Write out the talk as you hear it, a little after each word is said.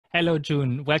Hello,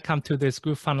 June. Welcome to this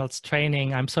GrooveFunnels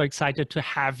training. I'm so excited to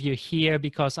have you here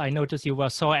because I noticed you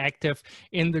were so active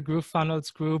in the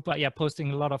GrooveFunnels group. Posting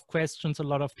a lot of questions, a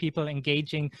lot of people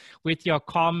engaging with your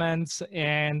comments.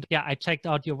 And I checked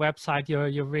out your website.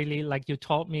 You're really, like you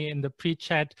told me in the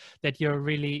pre-chat, that you're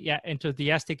really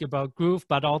enthusiastic about Groove,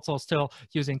 but also still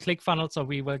using ClickFunnels. So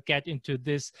we will get into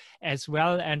this as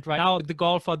well. And right now, the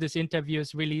goal for this interview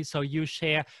is really so you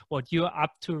share what you're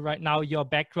up to right now, your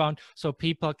background, so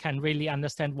people can really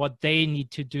understand what they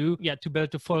need to do to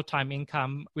build a full-time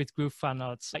income with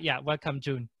GrooveFunnels. Welcome,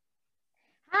 June.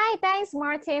 Hi, thanks,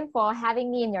 Martin, for having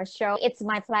me in your show. It's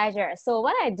my pleasure. So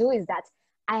what I do is that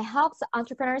I help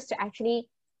entrepreneurs to actually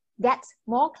get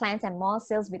more clients and more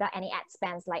sales without any ad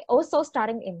spends, like also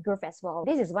starting in Groove as well.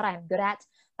 This is what I'm good at.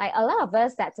 Like a lot of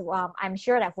us that I'm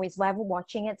sure that whoever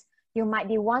watching it, you might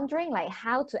be wondering like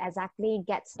how to exactly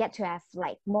get to have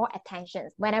like more attention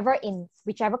whenever in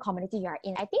whichever community you are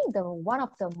in. I think one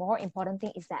of the more important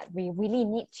thing is that we really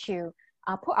need to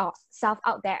put ourselves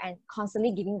out there and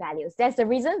constantly giving values. That's the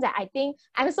reason that I think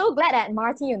I'm so glad that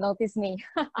Martin, you noticed me.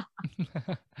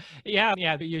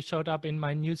 You showed up in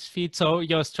my news feed. So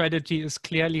your strategy is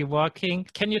clearly working.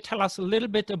 Can you tell us a little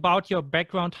bit about your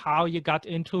background, how you got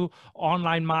into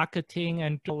online marketing,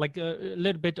 and like a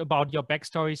little bit about your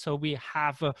backstory, so we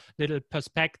have a little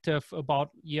perspective about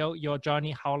your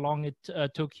journey, how long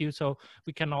it took you, so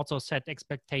we can also set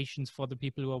expectations for the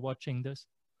people who are watching this?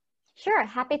 Sure,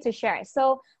 happy to share.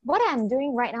 So what I'm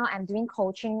doing right now, I'm doing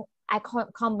coaching. I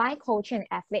combine coaching and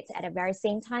athletes at the very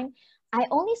same time. I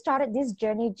only started this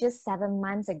journey just 7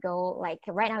 months ago. Like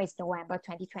right now it's November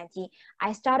 2020.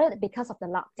 I started because of the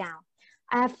lockdown.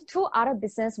 I have two other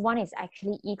business. One is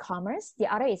actually e-commerce. The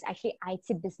other is actually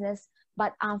IT business.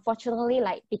 But unfortunately,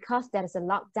 like because there is a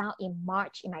lockdown in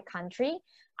March in my country,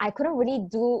 I couldn't really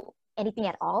do anything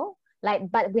at all.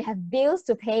 But we have bills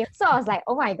to pay. So I was like,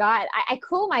 oh my God, I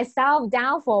cooled myself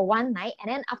down for one night. And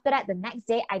then after that, the next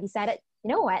day I decided, you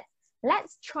know what?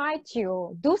 Let's try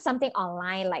to do something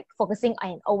online, like focusing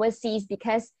on overseas,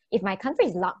 because if my country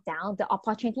is locked down, the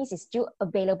opportunities is still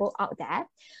available out there.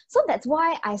 So that's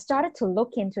why I started to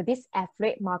look into this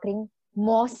affiliate marketing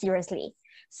more seriously.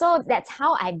 So that's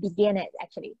how I began it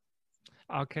actually.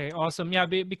 Okay, awesome.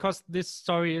 Because this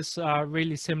story is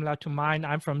really similar to mine.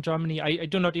 I'm from Germany. I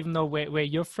do not even know where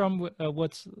you're from.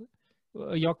 What's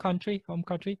your country, home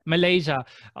country? Malaysia.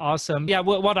 Awesome.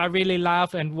 What I really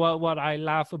love and what I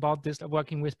love about this,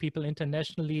 working with people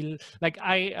internationally, like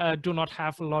I do not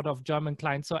have a lot of German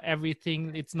clients, so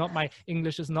everything, it's not my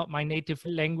English is not my native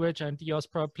language, and yours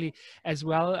probably as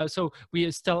well. So we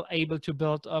are still able to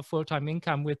build a full-time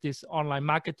income with this online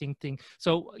marketing thing.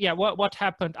 So what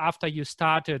happened after you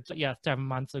started 7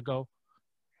 months ago?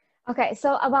 Okay,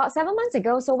 so about 7 months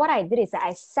ago, so what I did is that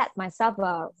I set myself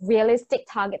a realistic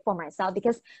target for myself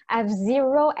because I have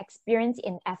zero experience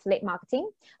in affiliate marketing.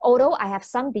 Although I have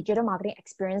some digital marketing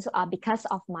experience because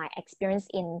of my experience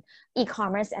in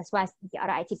e-commerce as well as the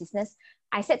other IT business,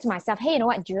 I said to myself, hey, you know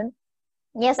what, June?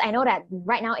 Yes, I know that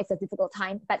right now it's a difficult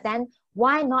time, but then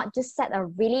why not just set a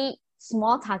really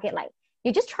small target? Like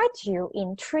you just try to,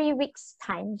 in 3 weeks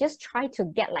time, just try to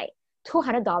get like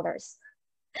 $200.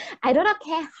 I do not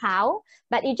care how,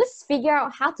 but you just figure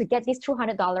out how to get this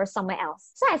 $200 somewhere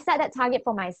else. So I set that target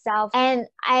for myself and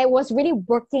I was really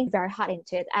working very hard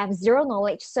into it. I have zero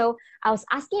knowledge. So I was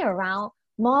asking around,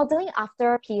 modeling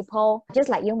after people just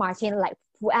like you, Martin, like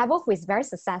whoever who is very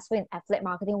successful in affiliate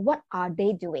marketing, what are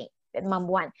they doing?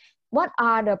 Number one, what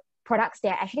are the products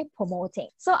they're actually promoting?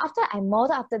 So after I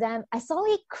modeled after them, I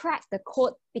slowly cracked the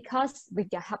code because with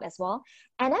their help as well.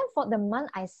 And then for the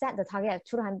month, I set the target at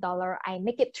 $200. I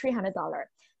make it $300.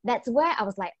 That's where I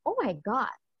was like, oh my God,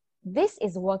 this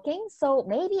is working. So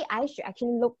maybe I should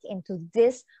actually look into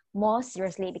this more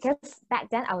seriously, because back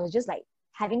then I was just like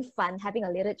having fun, having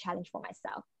a little challenge for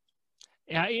myself.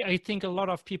 I think a lot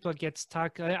of people get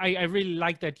stuck. I really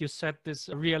like that you set this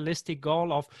realistic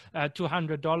goal of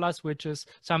 $200, which is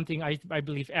something I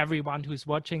believe everyone who's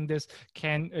watching this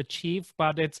can achieve,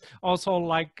 but it's also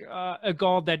like a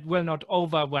goal that will not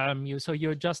overwhelm you. So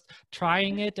you're just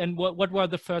trying it. And what were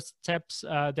the first steps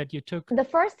that you took? The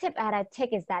first tip that I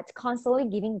take is that constantly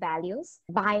giving values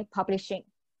by publishing.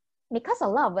 Because a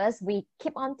lot of us, we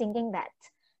keep on thinking that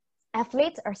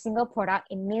affiliates are single product,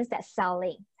 it means that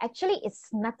selling. Actually, it's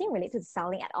nothing related to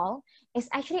selling at all. It's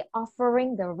actually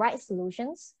offering the right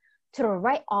solutions to the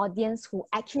right audience who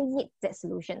actually need the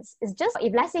solutions. It's just,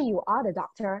 if let's say you are the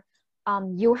doctor,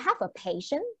 you have a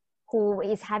patient who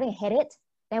is having a headache,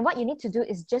 then what you need to do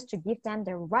is just to give them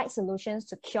the right solutions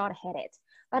to cure the headache.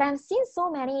 But I'm seeing so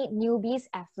many newbies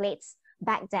athletes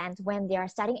back then when they are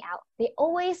starting out, they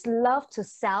always love to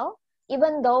sell,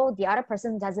 even though the other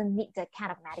person doesn't need that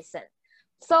kind of medicine.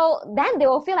 So then they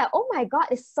will feel like, oh my God,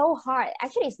 it's so hard.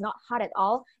 Actually, it's not hard at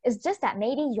all. It's just that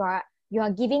maybe you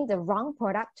are giving the wrong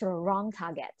product to the wrong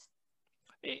target.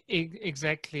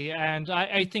 Exactly. And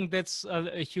I think that's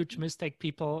a huge mistake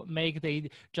people make. They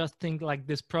just think like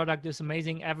this product is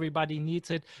amazing, everybody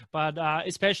needs it. But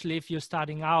especially if you're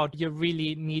starting out, you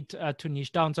really need to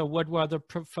niche down. So what were the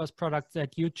first products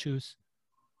that you choose?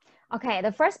 Okay,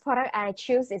 the first product I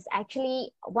choose is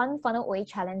actually One Funnel Away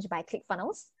Challenge by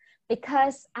ClickFunnels,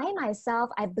 because I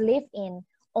myself, I believe in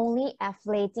only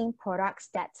affiliating products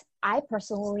that I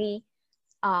personally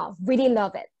really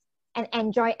love it and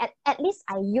enjoy it. At least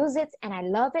I use it and I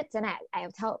love it, and I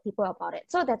tell people about it.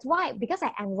 So that's why, because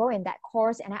I enroll in that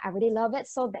course and I really love it,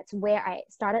 so that's where I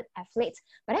started affiliate.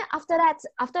 But then after that,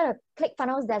 after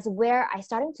ClickFunnels, that's where I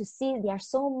started to see there are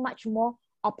so much more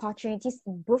opportunities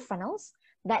in GrooveFunnels.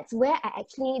 That's where I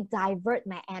actually divert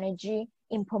my energy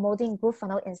in promoting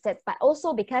GrooveFunnels instead. But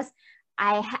also because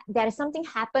there is something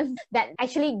happened that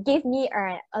actually gave me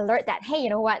an alert that, hey, you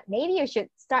know what, maybe you should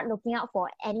start looking out for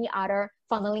any other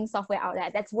funneling software out there.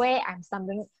 That's where I'm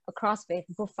stumbling across with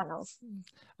GrooveFunnels.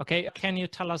 Okay, can you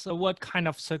tell us what kind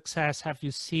of success have you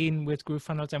seen with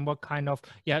GrooveFunnels, and what kind of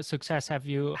success have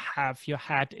you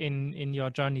had in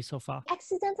your journey so far?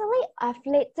 Accidentally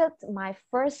affiliated my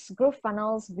first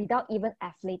GrooveFunnels without even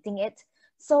affiliating it.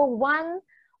 So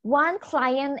one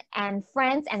client and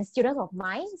friends and students of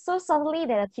mine, so suddenly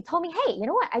he told me, hey, you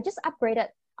know what, I just upgraded.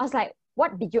 I was like,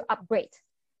 what did you upgrade?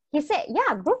 He said,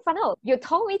 yeah, GrooveFunnels. You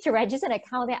told me to register an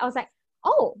account there. I was like,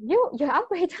 oh, you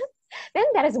upgraded? Then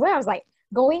that is where I was like,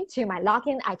 going to my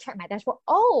login, I checked my dashboard.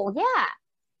 Oh yeah,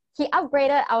 he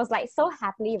upgraded. I was like so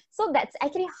happily. So that's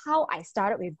actually how I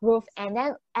started with Groove. And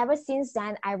then ever since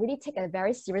then, I really take a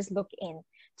very serious look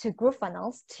into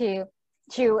GrooveFunnels to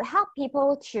help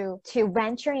people to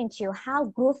venture into how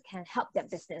Groove can help their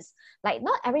business. Like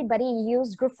not everybody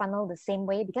use GrooveFunnels the same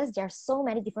way, because there are so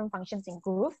many different functions in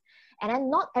Groove, and then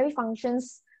not every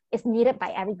functions is needed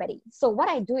by everybody. So what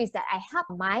I do is that I help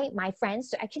my friends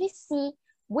to actually see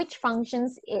which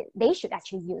functions they should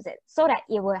actually use it, so that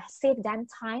it will save them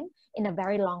time in a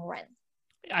very long run.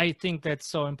 I think that's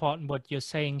so important what you're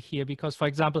saying here, because, for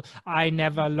example, I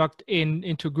never logged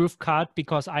into GrooveCart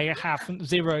because I have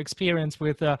zero experience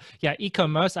with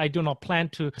e-commerce. I do not plan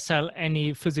to sell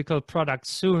any physical products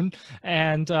soon,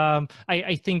 and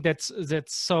I think that's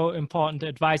so important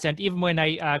advice. And even when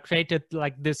I created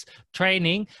like this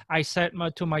training, I said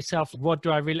to myself, what do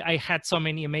I really? I had so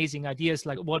many amazing ideas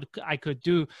like what I could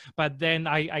do, but then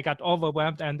I got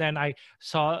overwhelmed, and then I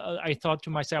thought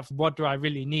to myself, what do I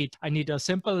really need? I need a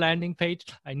simple landing page.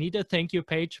 I need a thank you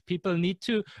page. People need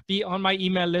to be on my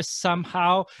email list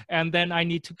somehow, and then I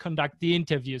need to conduct the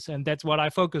interviews, and that's what I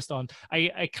focused on.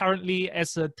 I currently,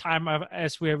 as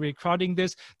we're recording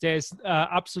this, there's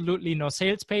absolutely no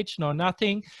sales page, no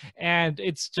nothing, and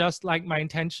it's just like my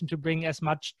intention to bring as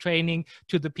much training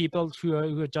to the people who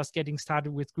are just getting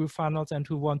started with GrooveFunnels and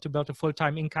who want to build a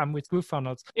full-time income with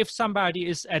GrooveFunnels. If somebody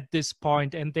is at this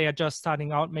point and they are just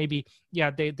starting out, maybe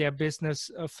their business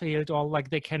failed, or like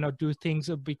they cannot do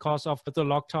things because of the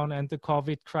lockdown and the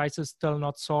COVID crisis still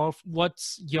not solved,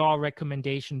 what's your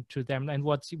recommendation to them, and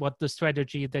what the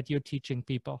strategy that you're teaching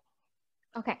people?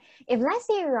 Okay, if let's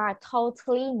say you are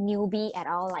totally newbie at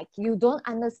all, like you don't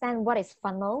understand what is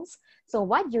funnels, so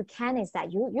what you can is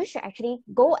that you should actually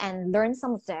go and learn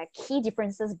some of the key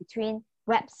differences between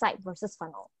website versus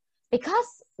funnel.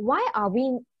 Because why are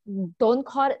we don't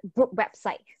call it group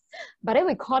website, but then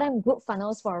we call them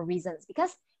GrooveFunnels for a reason?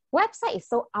 Because website is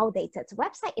so outdated.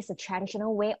 Website is a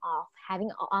traditional way of having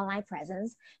an online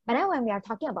presence. But then when we are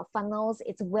talking about funnels,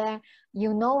 it's where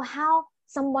you know how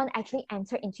someone actually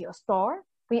enter into your store.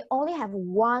 We only have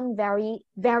one very,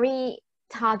 very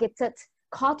targeted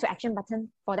call to action button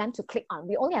for them to click on.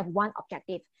 We only have one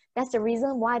objective. That's the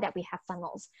reason why that we have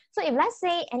funnels. So if let's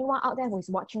say anyone out there who is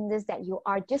watching this, that you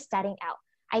are just starting out,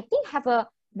 I think have a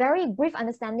very brief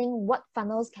understanding what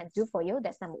funnels can do for you.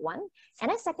 That's number one. And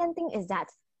the second thing is that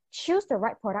choose the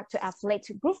right product to affiliate.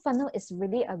 GrooveFunnels is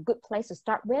really a good place to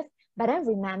start with. But then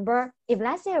remember, if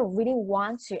let's say you really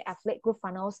want to affiliate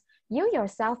GrooveFunnels, you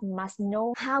yourself must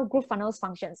know how GrooveFunnels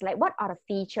functions, like what are the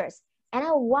features, and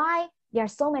then why there are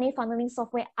so many funneling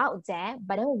software out there,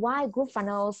 but then why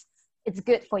GrooveFunnels is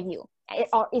good for you,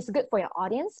 or it's good for your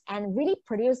audience, and really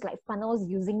produce like funnels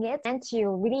using it, and to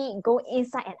really go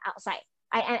inside and outside.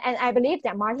 And I believe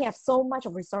that Martin has so much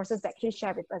of resources to actually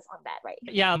share with us on that, right?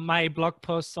 Yeah, my blog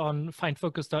posts on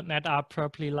findfocus.net are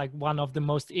probably like one of the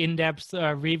most in-depth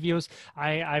reviews.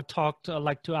 I've talked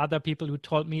like to other people who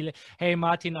told me, hey,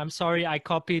 Martin, I'm sorry, I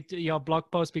copied your blog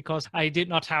post because I did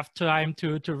not have time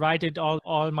to write it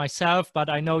all myself, but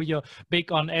I know you're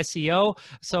big on SEO,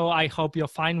 so I hope you're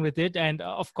fine with it. And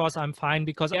of course, I'm fine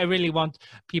because I really want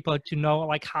people to know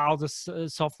like how this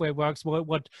software works,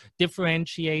 what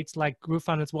differentiates like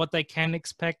GrooveFunnels, what they can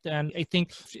expect. And I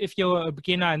think if you're a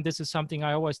beginner, and this is something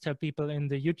I always tell people in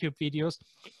the YouTube videos,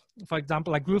 for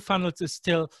example, like GrooveFunnels is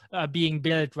still being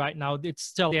built right now. It's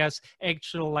still, there's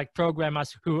actual like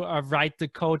programmers who write the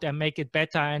code and make it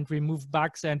better and remove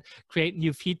bugs and create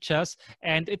new features.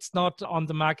 And it's not on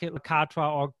the market like Kartra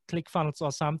or ClickFunnels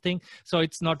or something. So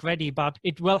it's not ready, but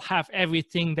it will have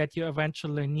everything that you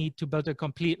eventually need to build a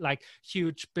complete like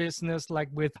huge business, like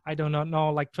with, I don't know,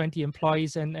 like 20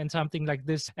 employees and something like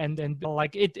this. And then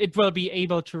like it will be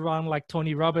able to run like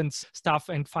Tony Robbins stuff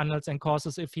and funnels and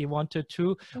courses if he wanted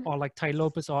to, or like Tai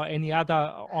Lopez or any other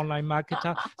online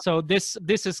marketer. So this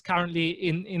is currently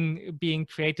in being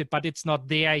created, but it's not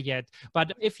there yet.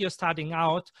 But if you're starting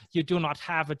out, you do not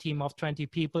have a team of 20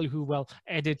 people who will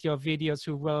edit your videos,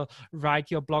 who will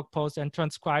write your blog posts and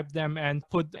transcribe them and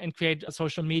create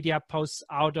social media posts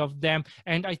out of them.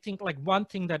 And I think like one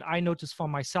thing that I noticed for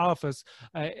myself is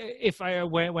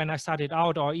when I started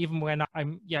out, or even when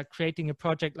I'm creating a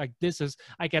project like this, is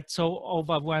I get so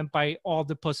overwhelmed by all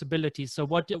the possibilities. So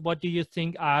what do you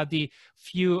think are the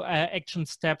few action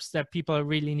steps that people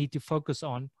really need to focus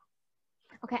on?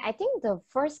 Okay, I think the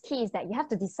first key is that you have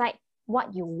to decide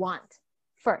what you want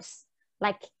first.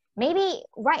 Like maybe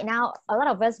right now, a lot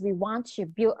of us, we want to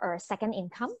build a second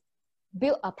income,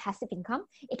 build a passive income.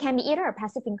 It can be either a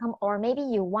passive income, or maybe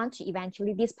you want to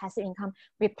eventually this passive income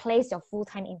replace your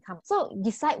full-time income. So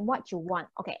decide what you want.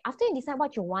 Okay, after you decide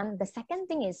what you want, the second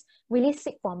thing is really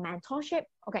seek for mentorship.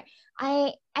 Okay,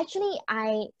 I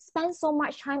spent so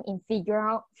much time in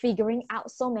figuring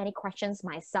out so many questions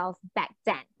myself back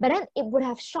then, but then it would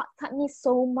have shortcut me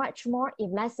so much more if,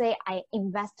 let's say, I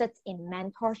invested in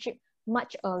mentorship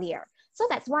much earlier. So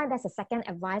that's why that's the second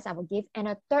advice I would give. And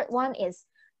a third one is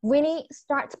really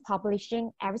start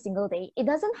publishing every single day. It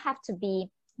doesn't have to be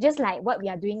just like what we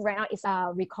are doing right now is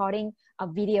recording a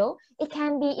video. It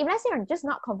can be, if let's say you're just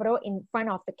not comfortable in front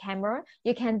of the camera,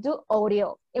 you can do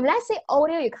audio. If let's say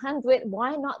audio, you can't do it,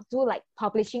 why not do like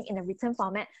publishing in a written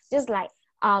format? Just like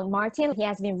Martin, he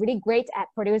has been really great at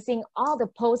producing all the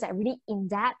posts that really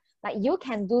in-depth. Like you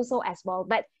can do so as well.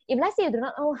 But if let's say you do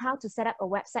not know how to set up a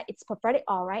website, it's perfectly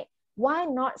all right. Why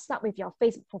not start with your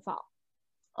Facebook profile?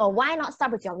 Or why not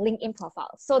start with your LinkedIn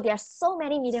profile? So there are so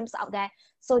many mediums out there.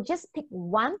 So just pick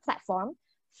one platform,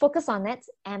 focus on it,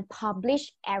 and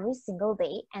publish every single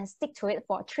day and stick to it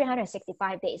for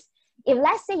 365 days. If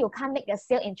let's say you can't make a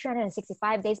sale in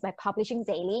 365 days by publishing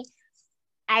daily,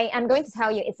 I am going to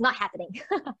tell you it's not happening.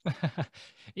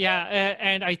 Yeah,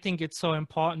 and I think it's so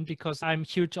important because I'm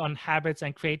huge on habits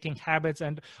and creating habits,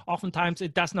 and oftentimes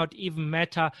it does not even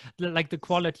matter, like the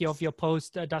quality of your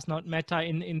post does not matter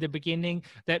in the beginning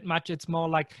that much. It's more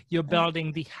like you're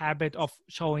building the habit of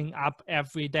showing up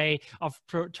every day, of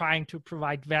trying to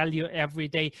provide value every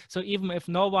day. So even if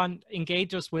no one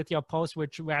engages with your post,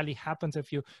 which rarely happens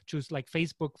if you choose like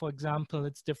Facebook, for example,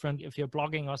 it's different if you're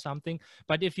blogging or something.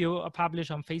 But if you publish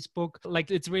on Facebook, like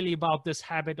it's really about this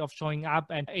habit of showing up.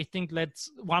 And I think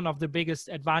that's one of the biggest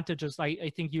advantages.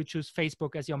 I think you choose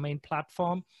Facebook as your main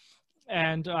platform.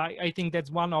 And I think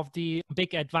that's one of the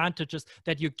big advantages,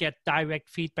 that you get direct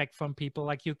feedback from people.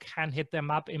 Like you can hit them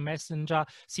up in Messenger,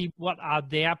 see what are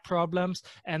their problems.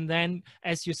 And then,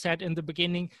 as you said in the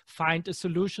beginning, find a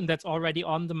solution that's already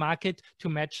on the market to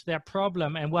match their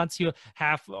problem. And once you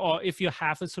have, or if you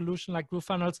have a solution like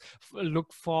GrooveFunnels,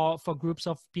 look for groups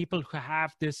of people who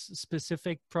have this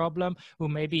specific problem, who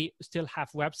maybe still have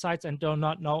websites and do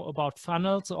not know about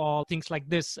funnels or things like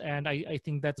this. And I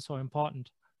think that's so important.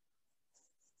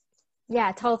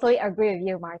 Yeah, totally agree with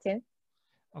you, Martin.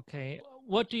 Okay.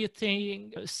 What do you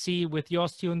see with your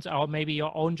students, or maybe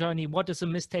your own journey? What is the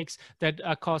mistakes that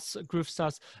cost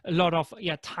GrooveStars a lot of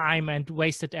time and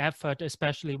wasted effort,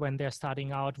 especially when they're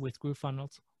starting out with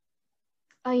GrooveFunnels?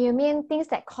 You mean things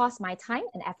that cost my time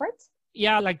and effort?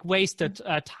 Yeah, like wasted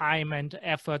time and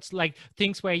efforts, like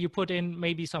things where you put in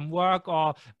maybe some work,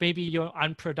 or maybe you're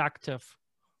unproductive.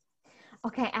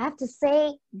 Okay, I have to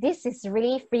say this is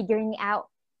really figuring out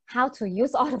how to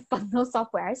use all the funnel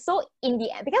software. So in the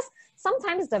end, because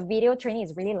sometimes the video training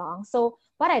is really long. So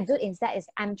what I do instead is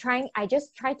I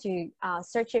just try to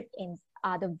search it in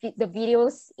the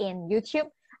videos in YouTube.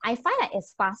 I find that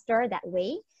it's faster that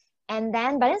way.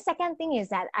 But then second thing is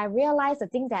that I realized the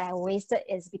thing that I wasted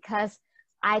is because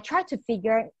I tried to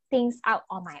figure things out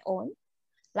on my own.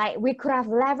 Like we could have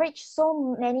leveraged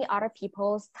so many other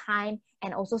people's time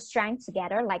and also strength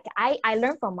together. Like I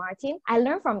learned from Martin, I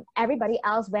learned from everybody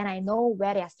else when I know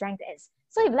where their strength is.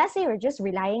 So if let's say you're just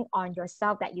relying on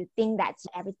yourself, that you think that's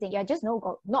everything, you're just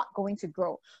not going to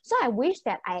grow. So I wish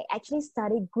that I actually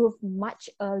studied Groove much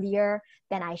earlier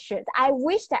than I should. I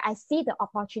wish that I see the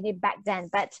opportunity back then,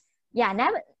 but yeah,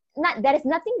 there is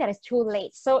nothing that is too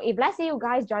late. So if let's say you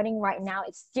guys joining right now,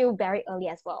 it's still very early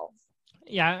as well.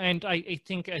 Yeah, and I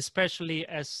think especially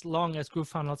as long as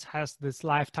GrooveFunnels has this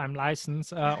lifetime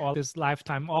license or this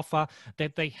lifetime offer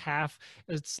that they have,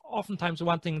 it's oftentimes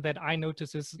one thing that I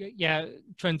notice is,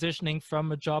 transitioning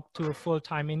from a job to a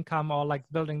full-time income or like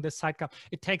building this sidecar.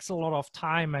 It takes a lot of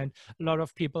time, and a lot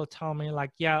of people tell me like,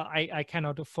 I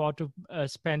cannot afford to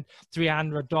spend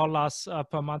 $300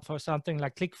 per month for something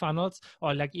like ClickFunnels,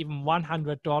 or like even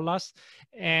 $100.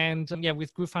 And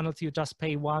with GrooveFunnels, you just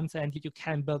pay once and you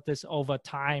can build this over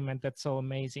time, and that's so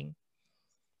amazing.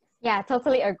 Yeah,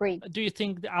 totally agree. Do you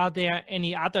think, are there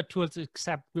any other tools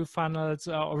except GrooveFunnels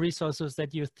or resources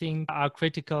that you think are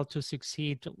critical to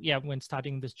succeed when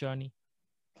starting this journey?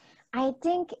 I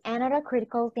think another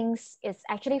critical thing is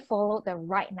actually follow the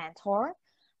right mentor.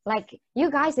 Like you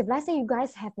guys, if let's say you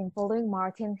guys have been following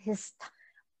Martin,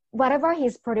 whatever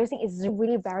he's producing is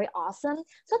really very awesome.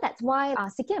 So that's why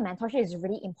seeking a mentorship is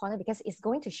really important, because it's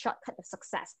going to shortcut the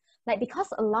success. Like, because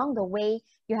along the way,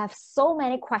 you have so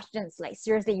many questions, like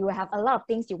seriously, you have a lot of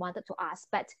things you wanted to ask.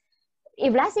 But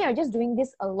if let's say you're just doing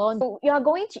this alone,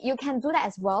 you can do that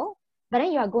as well, but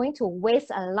then you are going to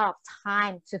waste a lot of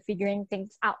time to figuring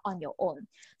things out on your own.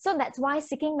 So that's why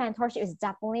seeking mentorship is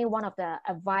definitely one of the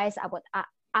advice I would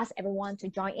ask everyone to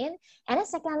join in. And then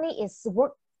secondly is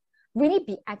really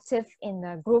be active in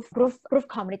the Groove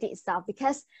community itself,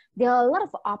 because there are a lot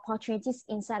of opportunities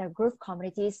inside of Groove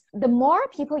communities. The more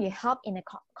people you help in the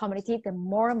community, the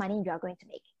more money you are going to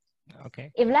make. Okay.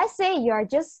 If let's say you're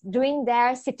just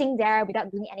sitting there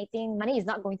without doing anything, money is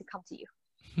not going to come to you.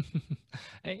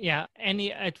 Yeah,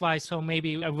 any advice? So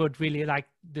maybe I would really like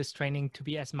this training to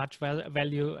be as much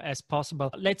value as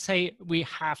possible. Let's say we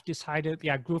have decided,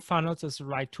 GrooveFunnels is the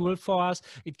right tool for us.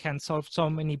 It can solve so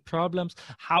many problems.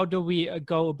 How do we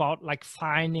go about like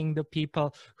finding the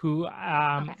people who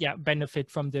benefit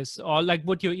from this? Or like,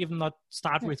 would you even not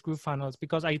start with GrooveFunnels?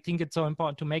 Because I think it's so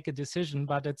important to make a decision,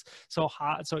 but it's so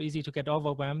hard, so easy to get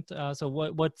overwhelmed. So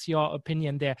what's your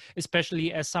opinion there?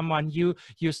 Especially as someone, you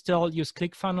still use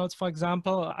ClickFunnels, for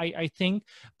example, I think,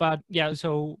 but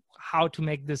so how to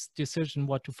make this decision,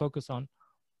 what to focus on?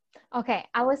 Okay,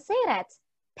 I would say that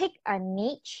pick a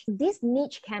niche. This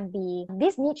niche can be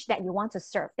this niche that you want to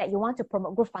serve, that you want to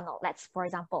promote GrooveFunnels. Let's, for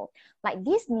example, like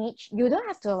this niche, you don't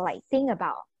have to like think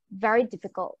about very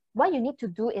difficult. What you need to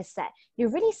do is that you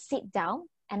really sit down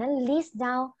and then list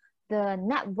down the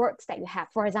networks that you have.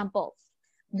 For example,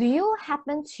 do you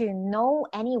happen to know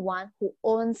anyone who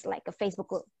owns like a Facebook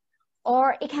group?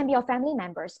 Or it can be your family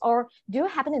members. Or do you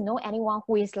happen to know anyone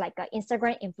who is like an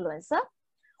Instagram influencer?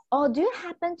 Or do you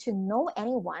happen to know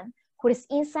anyone who is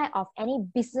inside of any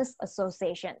business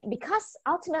association? Because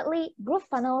ultimately,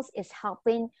 GrooveFunnels is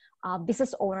helping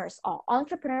business owners or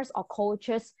entrepreneurs or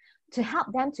coaches to help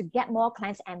them to get more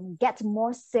clients and get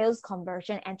more sales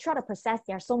conversion. And throughout the process,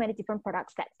 there are so many different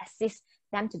products that assist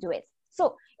them to do it.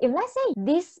 So if let's say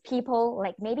these people,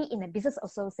 like maybe in a business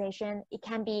association, it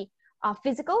can be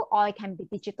physical or it can be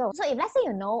digital. So if let's say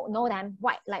you know them,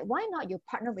 why not you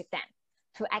partner with them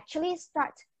to actually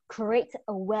start create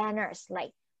awareness,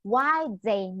 like why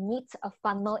they need a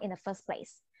funnel in the first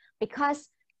place? Because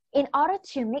in order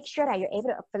to make sure that you're able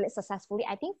to affiliate successfully,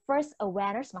 I think first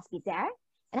awareness must be there.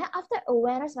 And then after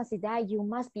awareness must be there, you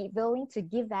must be willing to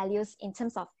give values in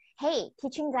terms of, hey,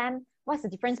 teaching them what's the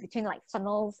difference between like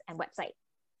funnels and website.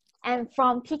 And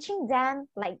from teaching them,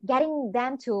 like getting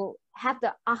them to have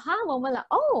the aha moment, like,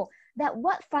 oh, that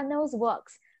what funnels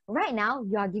works. Right now,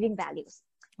 you are giving values.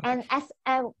 And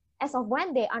as of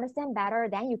when they understand better,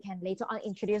 then you can later on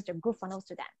introduce the GrooveFunnels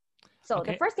to them. So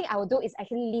the first thing I would do is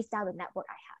actually list out the network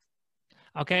I have.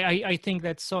 Okay, I think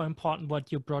that's so important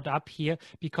what you brought up here,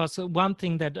 because one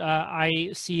thing that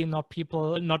I see not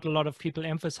a lot of people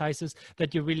emphasizes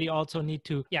that you really also need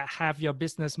to have your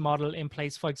business model in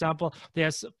place. For example,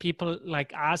 there's people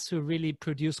like us who really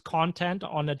produce content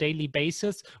on a daily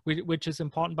basis, which is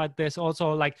important, but there's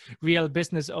also like real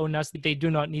business owners. They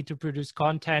do not need to produce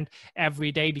content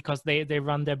every day because they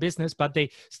run their business, but they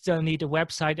still need a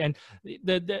website. And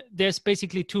there's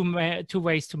basically two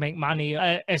ways to make money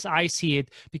as I see it.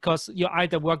 did, because you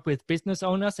either work with business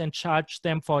owners and charge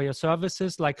them for your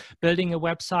services, like building a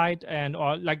website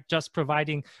or like just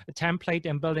providing a template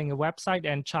and building a website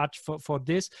and charge for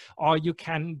this, or you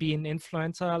can be an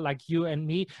influencer like you and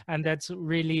me, and that's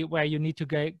really where you need to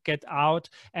get out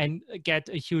and get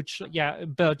a huge,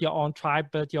 build your own tribe,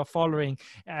 build your following.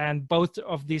 And both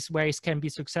of these ways can be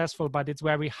successful, but it's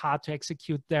very hard to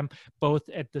execute them both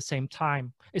at the same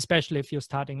time, especially if you're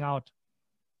starting out.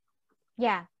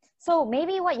 Yeah. So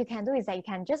maybe what you can do is that you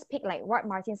can just pick, like what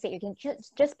Martin said, you can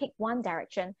just pick one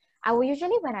direction. I will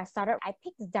usually, when I started, I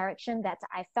picked the direction that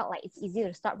I felt like it's easy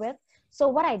to start with. So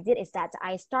what I did is that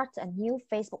I started a new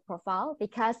Facebook profile,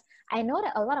 because I know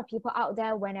that a lot of people out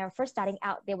there, when they're first starting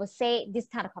out, they will say this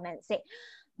kind of comment, say,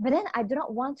 but then I do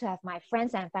not want to have my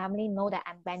friends and family know that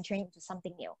I'm venturing into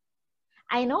something new.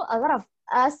 I know a lot of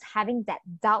us having that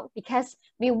doubt, because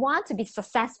we want to be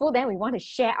successful, then we want to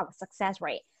share our success,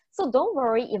 right? So don't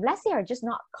worry, if let's say you're just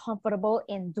not comfortable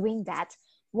in doing that,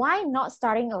 why not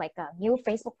starting like a new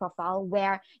Facebook profile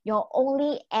where you're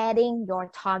only adding your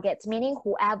targets, meaning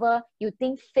whoever you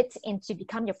think fits into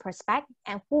become your prospect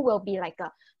and who will be like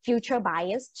a future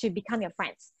buyers to become your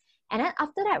friends. And then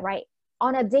after that, right,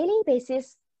 on a daily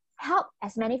basis, help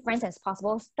as many friends as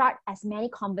possible, start as many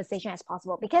conversations as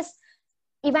possible, because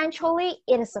eventually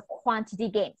it is a quantity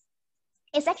game.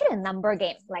 It's actually a number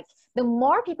game. Like the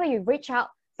more people you reach out,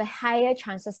 the higher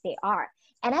chances they are.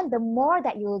 And then the more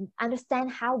that you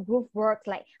understand how Groove works,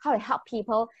 like how to help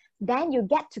people, then you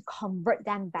get to convert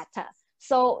them better.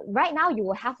 So right now you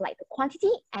will have like the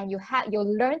quantity, and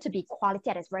you'll learn to be quality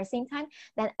at the very same time.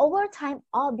 Then over time,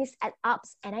 all this adds up,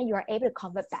 and then you are able to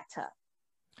convert better.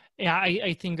 Yeah,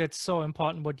 I think that's so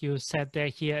important what you said there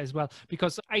here as well,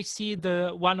 because I see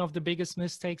one of the biggest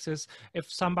mistakes is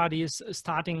if somebody is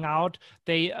starting out,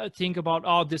 they think about,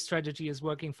 oh, this strategy is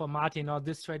working for Martin, or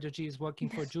this strategy is working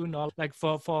for June, or like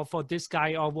for this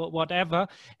guy, or whatever.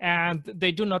 And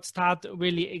they do not start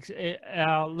really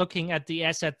looking at the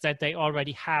assets that they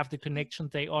already have, the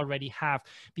connections they already have.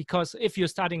 Because if you're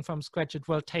starting from scratch, it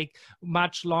will take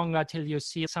much longer till you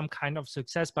see some kind of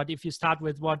success. But if you start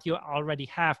with what you already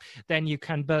have, then you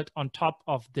can build on top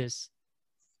of this.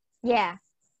 Yeah.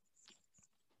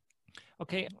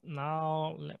 Okay,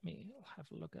 now let me have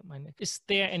a look at my next. Is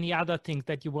there any other thing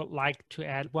that you would like to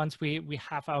add once we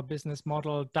have our business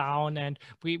model down and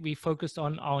we focused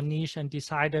on our niche and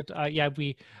decided,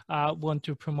 we want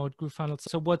to promote GrooveFunnels?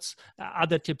 So what's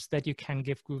other tips that you can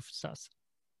give GrooveStars?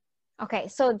 Okay,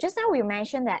 so just now we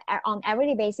mentioned that on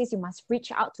everyday basis, you must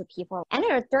reach out to people. And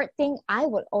the third thing I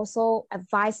would also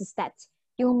advise is that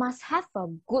you must have a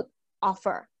good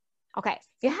offer. Okay,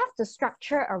 you have to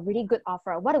structure a really good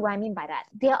offer. What do I mean by that?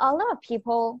 There are a lot of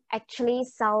people actually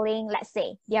selling, let's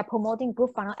say, they are promoting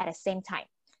GrooveFunnels at the same time.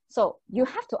 So you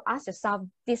have to ask yourself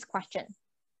this question.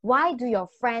 Why do your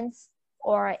friends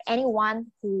or anyone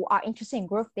who are interested in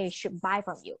Groove, they should buy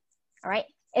from you? All right.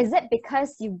 Is it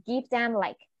because you give them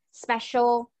like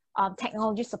special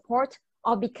technology support,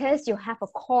 or because you have a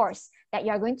course that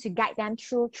you are going to guide them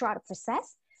throughout the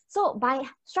process? So by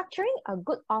structuring a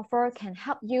good offer can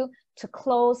help you to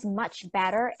close much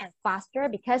better and faster,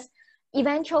 because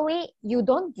eventually you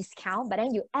don't discount, but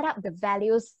then you add up the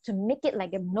values to make it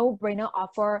like a no-brainer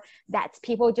offer that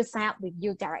people just sign up with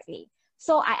you directly.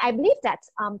 So I believe that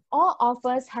all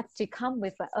offers have to come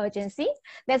with an urgency.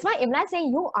 That's why if let's say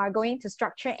you are going to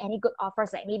structure any good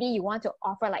offers, like maybe you want to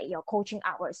offer like your coaching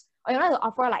hours, or you want to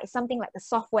offer like something like the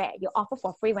software you offer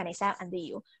for free when they sign up under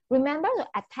you, remember to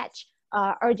attach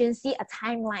urgency, a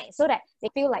timeline, so that they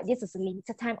feel like this is a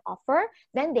limited time offer,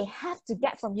 then they have to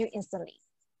get from you instantly.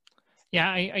 Yeah,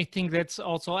 I think that's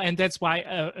also, and that's why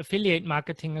affiliate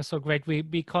marketing is so great,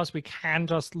 because we can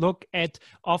just look at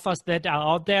offers that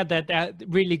are out there that are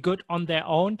really good on their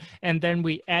own, and then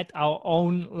we add our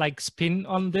own like spin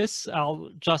on this,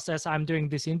 just as I'm doing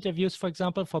these interviews, for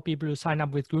example, for people who sign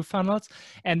up with GrooveFunnels.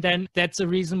 And then that's the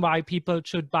reason why people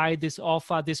should buy this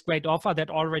offer, this great offer that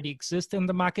already exists in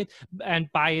the market,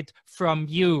 and buy it from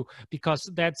you,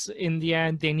 because that's in the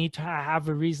end, they need to have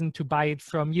a reason to buy it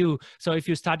from you. So if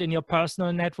you start in your personal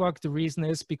network, the reason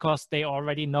is because they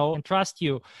already know and trust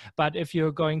you. But if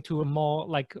you're going to a more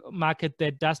like market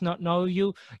that does not know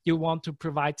you, you want to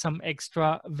provide some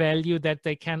extra value that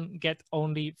they can get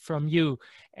only from you.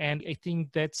 And I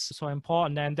think that's so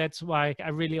important. And that's why I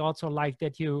really also like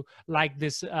that you like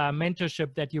this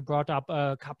mentorship that you brought up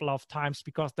a couple of times,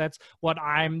 because that's what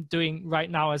I'm doing right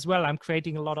now as well. I'm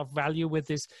creating a lot of value with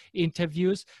these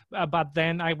interviews, but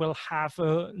then I will have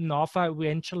an offer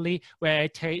eventually where I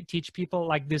teach people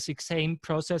like this same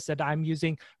process that I'm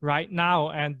using right now.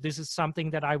 And this is something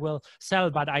that I will sell.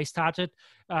 But I started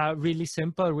really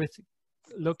simple with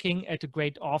looking at a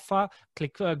great offer,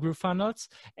 click GrooveFunnels,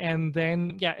 and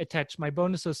then attach my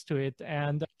bonuses to it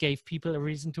and gave people a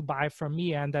reason to buy from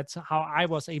me. And that's how I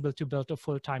was able to build a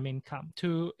full-time income.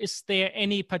 Is there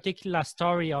any particular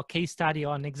story or case study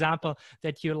or an example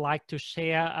that you like to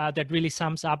share that really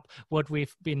sums up what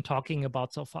we've been talking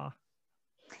about so far?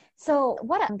 So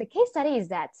the case study is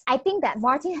that I think that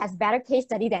Martin has better case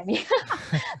study than me.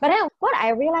 But then what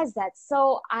I realized that,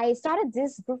 so I started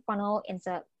this GrooveFunnel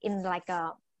in like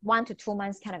a 1 to 2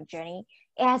 months kind of journey.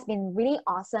 It has been really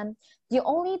awesome. The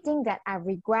only thing that I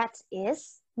regret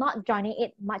is not joining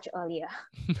it much earlier.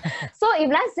 So if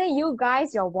let's say you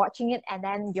guys, you're watching it and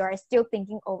then you're still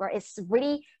thinking over, it's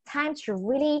really time to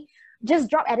really just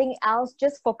drop everything else,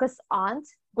 just focus on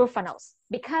GrooveFunnels,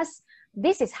 because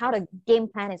this is how the game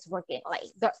plan is working. Like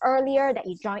the earlier that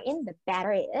you join in, the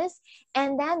better it is.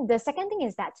 And then the second thing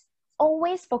is that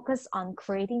always focus on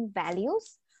creating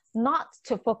values, not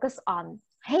to focus on,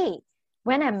 hey,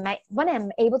 when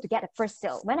I'm able to get a first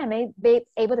sale, when I'm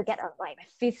able to get my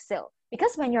fifth sale.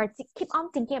 Because when you're keep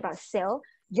on thinking about sale,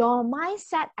 your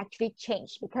mindset actually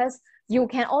change, because you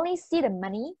can only see the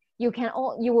money. You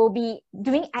will be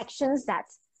doing actions that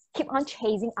keep on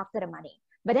chasing after the money.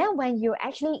 But then when you're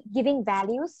actually giving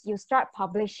values, you start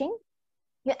publishing,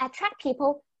 you attract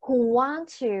people who want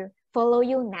to follow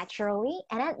you naturally.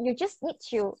 And then you just need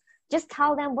to just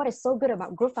tell them what is so good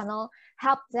about GrooveFunnel,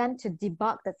 help them to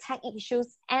debug the tech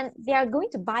issues, and they are going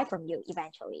to buy from you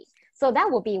eventually. So that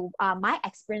will be my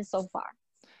experience so far.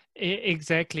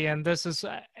 Exactly. And this is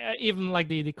even like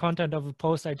the content of a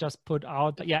post I just put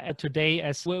out today,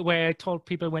 as where I told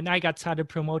people when I got started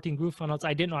promoting GrooveFunnels,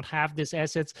 I did not have these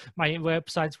assets. My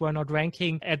websites were not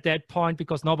ranking at that point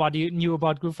because nobody knew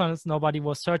about GrooveFunnels. Nobody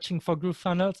was searching for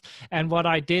GrooveFunnels. And what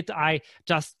I did, I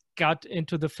just got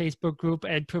into the Facebook group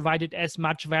and provided as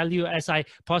much value as I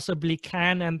possibly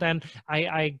can. And then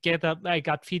I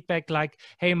got feedback like,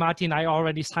 hey, Martin, I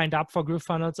already signed up for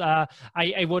GrooveFunnels.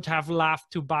 I would have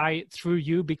loved to buy through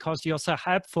you because you're so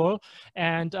helpful.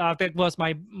 And that was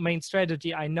my main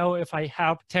strategy. I know if I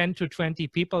help 10 to 20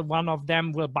 people, one of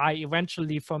them will buy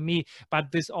eventually from me.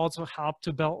 But this also helped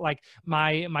to build like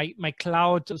my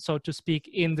cloud, so to speak,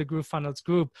 in the GrooveFunnels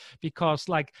group, because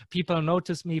like people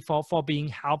notice me for being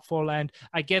helpful. And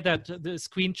I get that the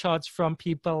screenshots from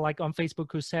people like on Facebook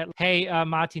who said, hey,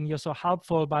 Martin, you're so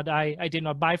helpful, but I did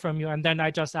not buy from you. And then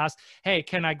I just asked, hey,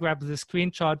 can I grab the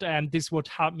screenshot? And this would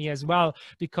help me as well,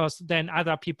 because then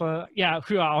other people,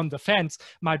 who are on the fence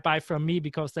might buy from me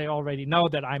because they already know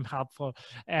that I'm helpful.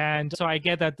 And so I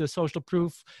get that the social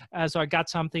proof. So I got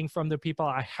something from the people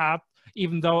I helped,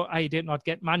 even though I did not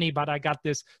get money, but I got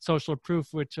this social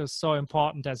proof, which is so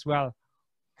important as well.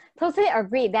 Totally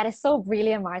agree. That is so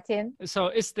brilliant, Martin. So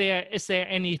is there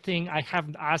anything I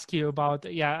haven't asked you about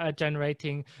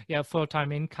generating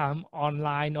full-time income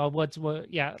online, or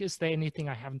is there anything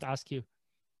I haven't asked you?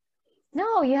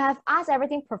 No, you have asked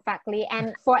everything perfectly.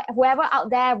 And for whoever out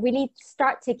there, really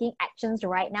start taking actions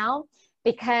right now,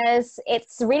 because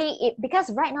because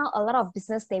right now a lot of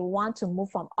business, they want to move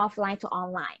from offline to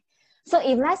online. So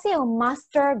if let's say you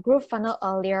master GrooveFunnel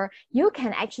earlier, you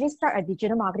can actually start a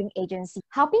digital marketing agency,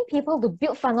 helping people to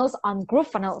build funnels on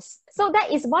GrooveFunnels. So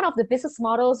that is one of the business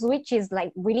models which is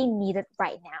like really needed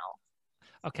right now.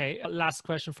 Okay, last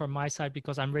question from my side,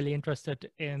 because I'm really interested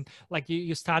in, like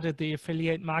you started the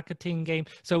affiliate marketing game.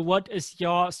 So what is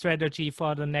your strategy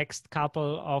for the next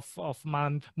couple of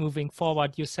months moving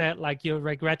forward? You said like you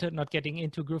regretted not getting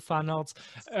into GrooveFunnels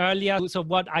earlier. So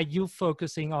what are you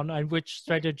focusing on, and which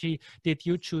strategy did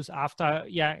you choose after,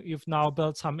 you've now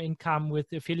built some income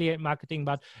with affiliate marketing,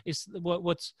 but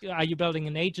are you building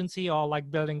an agency or like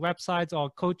building websites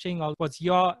or coaching, or what's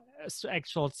your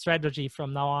actual strategy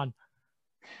from now on?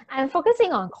 I'm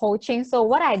focusing on coaching. So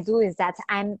what I do is that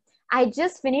I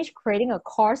just finished creating a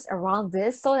course around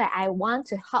this, so that I want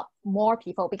to help more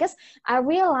people, because I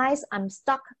realize I'm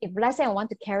stuck. If let's say I want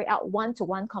to carry out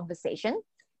one-to-one conversation,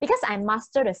 because I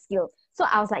mastered the skill. So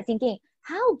I was like thinking,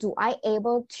 how do I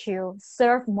able to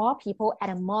serve more people at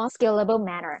a more scalable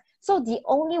manner? So the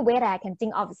only way that I can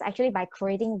think of is actually by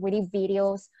creating really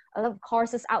videos, a lot of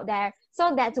courses out there.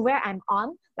 So that's where I'm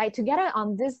on. Like together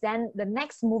on this, then the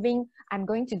next moving I'm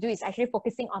going to do is actually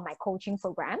focusing on my coaching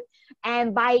program.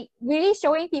 And by really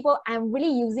showing people, I'm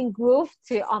really using Groove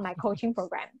on my coaching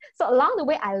program. So along the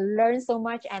way, I learned so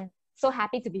much, and so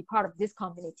happy to be part of this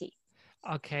community.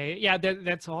 Okay, yeah,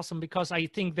 that's awesome, because I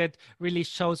think that really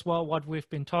shows what we've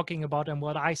been talking about. And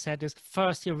what I said is,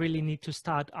 first, you really need to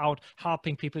start out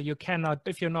helping people. You cannot,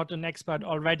 if you're not an expert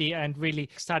already and really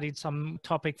studied some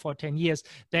topic for 10 years,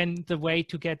 then the way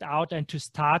to get out and to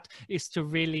start is to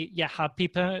really, help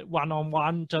people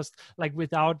one-on-one, just like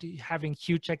without having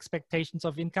huge expectations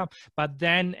of income. But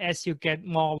then as you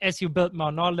build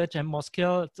more knowledge and more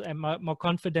skills and more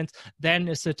confidence, then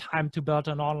is the time to build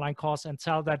an online course and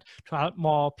sell that to help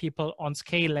more people on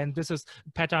scale. And this is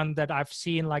a pattern that I've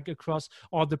seen like across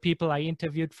all the people I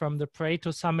interviewed from the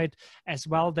Pareto Summit as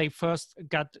well. They first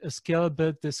got a skill,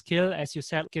 built the skill, as you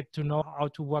said, get to know how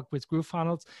to work with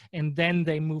GrooveFunnels, and then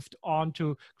they moved on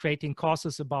to creating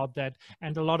courses about that.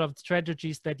 And a lot of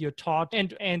strategies that you're taught,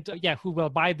 and who will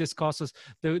buy these courses,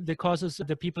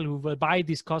 the people who will buy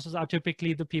these courses are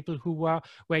typically the people who were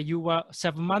where you were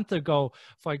 7 months ago,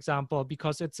 for example,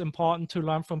 because it's important to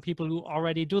learn from people who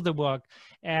already do the work.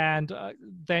 And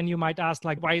then you might ask,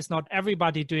 like, why is not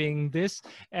everybody doing this?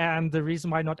 And the reason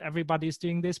why not everybody is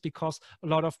doing this, because a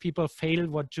lot of people fail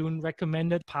what June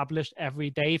recommended, published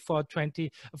every day for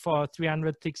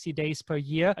 360 days per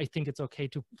year. I think it's okay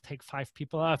to take 5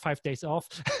 days off.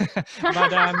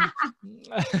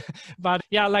 But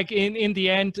yeah, like in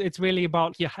the end, it's really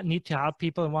about, you need to help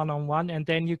people one-on-one, and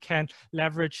then you can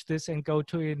leverage this and go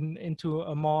into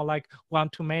a more like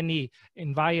one-to-many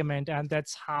environment. And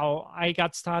that's how I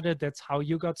got started. That's how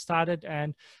you got started,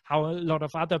 and how a lot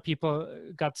of other people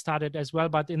got started as well.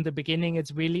 But in the beginning,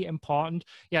 it's really important,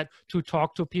 to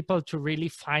talk to people, to really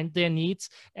find their needs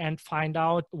and find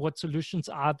out what solutions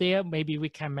are there. Maybe we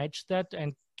can match that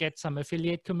and get some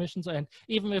affiliate commissions. And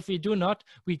even if we do not,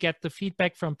 we get the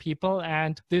feedback from people.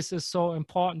 And this is so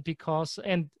important, because,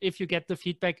 and if you get the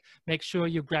feedback, make sure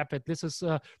you grab it. This is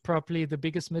probably the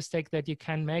biggest mistake that you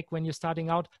can make when you're starting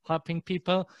out helping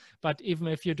people. But even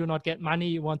if you do not get money,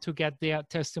 you want to get their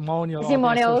testimonial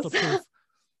or their social proof.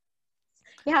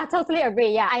 Yeah, totally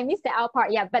agree. Yeah, I missed the out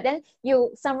part. Yeah, but then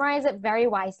you summarize it very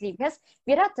wisely, because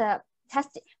without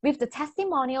with the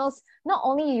testimonials, not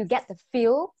only you get the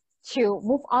feel to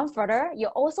move on further, you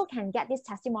also can get this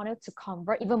testimonial to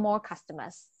convert even more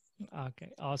customers.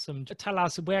 Okay, awesome. Tell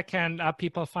us, where can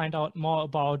people find out more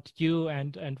about you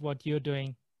and what you're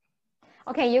doing?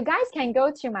 Okay, you guys can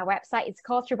go to my website. It's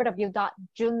called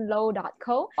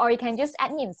www.junelo.co, or you can just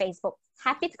add me in Facebook.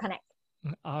 Happy to connect.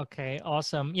 Okay,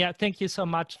 awesome. Yeah, thank you so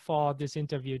much for this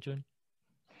interview, June.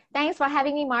 Thanks for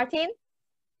having me, Martin.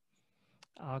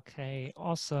 Okay,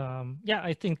 awesome. Yeah,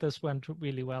 I think this went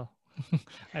really well.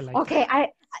 I like okay,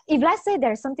 if let's say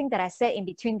there's something that I said in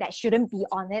between that shouldn't be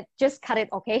on it, just cut it,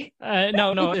 okay?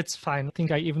 No, it's fine. I think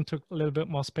I even took a little bit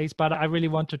more space, but I really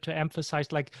wanted to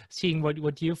emphasize, like, seeing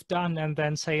what you've done, and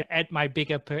then say, add my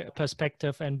bigger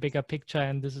perspective and bigger picture.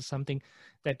 And this is something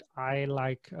that I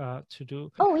like to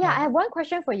do. Oh yeah, I have one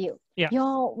question for you. Yeah.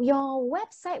 Your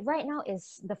website right now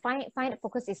is the Find It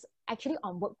Focus is actually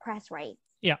on WordPress, right?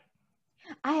 Yeah.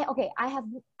 I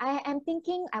am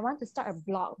thinking I want to start a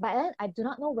blog, but then I do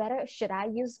not know whether should I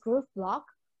use Grooveblog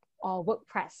or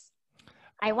WordPress.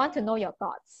 I want to know your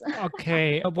thoughts.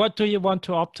 Okay, what do you want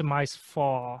to optimize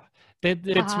for?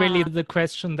 It's really the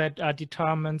question that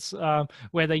determines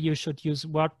whether you should use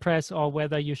WordPress or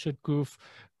whether you should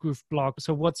Grooveblog.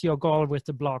 So what's your goal with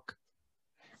the blog?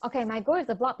 Okay, my goal with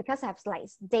the blog, because I have like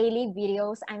daily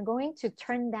videos, I'm going to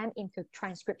turn them into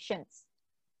transcriptions.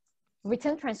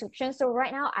 Written transcription. So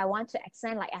right now I want to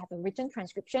extend, like, I have a written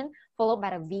transcription followed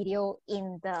by the video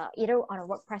in either on a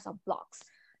WordPress or blogs.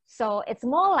 So it's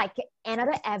more like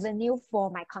another avenue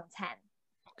for my content.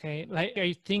 Okay, like,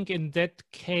 I think in that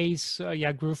case,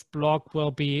 Grooveblog will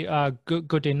be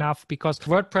good enough, because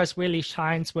WordPress really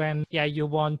shines when you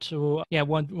want to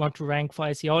rank for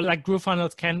SEO. Like,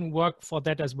 GrooveFunnels can work for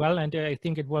that as well, and I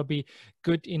think it will be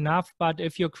good enough. But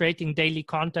if you're creating daily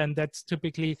content, that's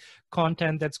typically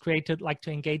content that's created like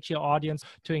to engage your audience,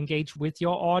 to engage with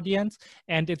your audience.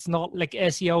 And it's not like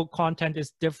SEO content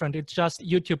is different. It's just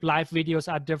YouTube live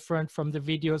videos are different from the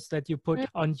videos that you put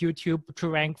on YouTube to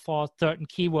rank for certain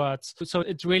keywords. So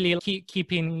it's really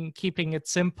keeping it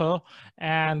simple.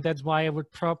 And that's why I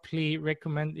would probably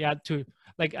recommend, to,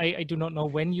 like, I do not know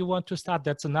when you want to start.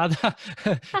 That's another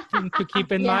thing to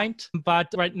keep in mind. But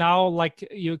right now, like,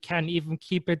 you can even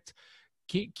keep it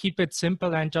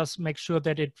simple and just make sure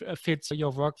that it fits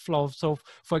your workflow. So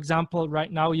for example, right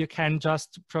now you can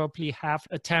just probably have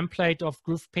a template of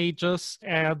Groove pages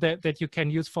that you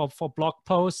can use for blog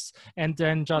posts, and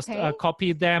then just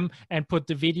copy them and put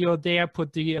the video there,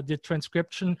 put the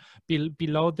transcription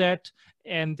below that,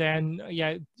 And then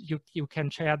you can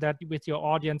share that with your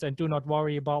audience, and do not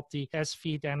worry about the S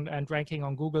feed and ranking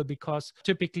on Google, because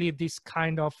typically these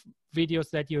kind of videos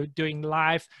that you're doing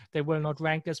live, they will not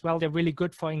rank as well. They're really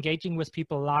good for engaging with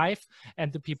people live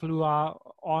and the people who are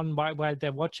on while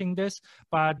they're watching this,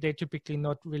 but they're typically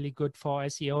not really good for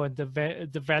SEO, and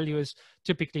the value is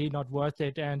typically not worth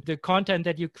it. And the content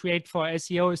that you create for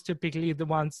SEO is typically the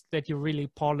ones that you really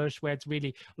polish, where it's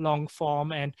really long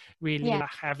form and really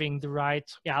having the right,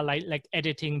 like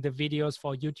editing the videos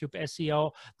for YouTube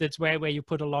SEO. That's where you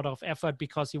put a lot of effort,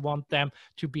 because you want them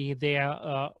to be there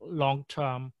long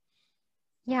term.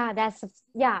 Yeah, that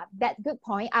good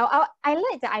point. I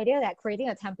like the idea that creating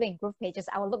a template in Groove Pages.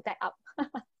 I will look that up.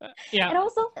 And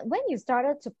also, when you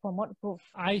started to promote Groove?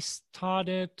 I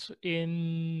started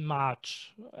in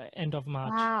March, end of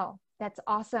March. Wow, that's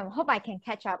awesome. Hope I can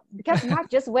catch up, because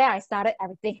March is where I started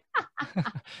everything.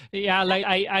 Like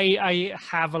I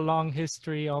have a long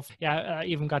history of, I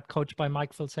even got coached by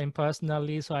Mike Filsaime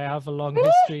personally. So I have a long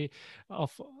history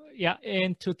of,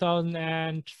 in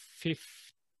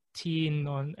 2015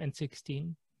 and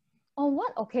 16. On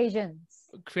what occasions?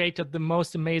 Created the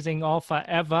most amazing offer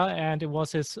ever, and it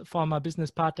was his former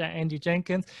business partner Andy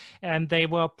Jenkins, and they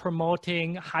were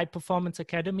promoting High Performance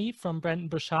Academy from Brendon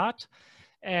Burchard.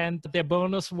 And their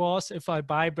bonus was, if I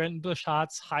buy Brendon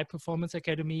Burchard's High Performance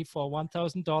Academy for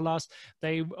 $1,000,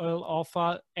 they will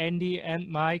offer Andy and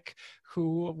Mike,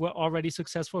 who were already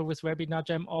successful with Webinar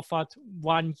Jam, offered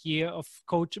 1 year of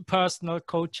personal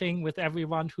coaching with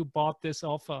everyone who bought this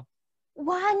offer.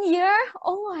 1 year?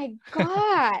 Oh my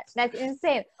God, that's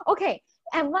insane. Okay,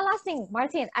 and one last thing,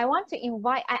 Martin, I want to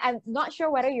invite, I'm not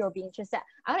sure whether you'll be interested.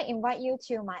 I want to invite you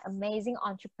to my amazing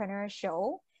entrepreneur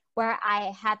show, where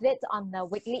I have it on the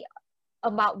weekly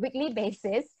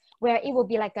basis, where it will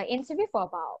be like an interview for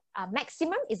about,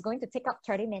 maximum is going to take up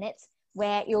 30 minutes,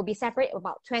 where it will be separate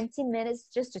about 20 minutes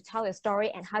just to tell your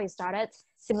story and how you started,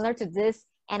 similar to this.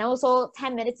 And also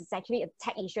 10 minutes is actually a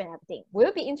tech issue and everything. Will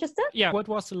you be interested? Yeah. What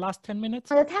was the last 10 minutes?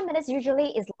 So the 10 minutes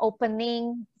usually is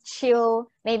opening, chill.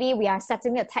 Maybe we are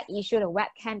settling the tech issue, the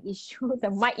webcam issue, the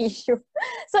mic issue.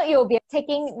 So it will be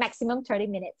taking maximum 30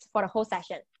 minutes for the whole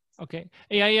session. Okay.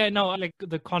 No, like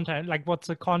the content, like what's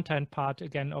the content part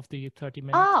again of the 30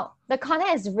 minutes? Oh, the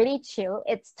content is really chill.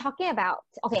 It's talking about,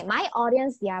 okay, my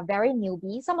audience, they are very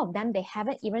newbie. Some of them, they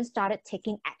haven't even started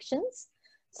taking actions.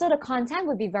 So the content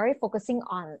would be very focusing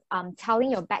on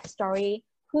telling your backstory.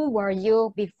 Who were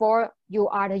you before you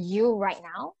are the you right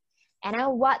now? And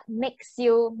then what makes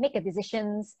you make the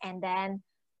decisions, and then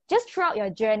just throughout your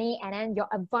journey, and then your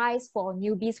advice for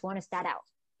newbies who want to start out.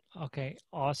 Okay,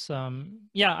 awesome.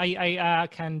 Yeah, I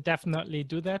can definitely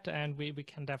do that, and we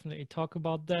can definitely talk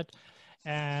about that.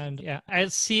 And yeah,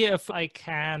 I'll see if I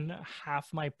can have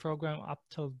my program up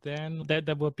till then.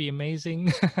 That would be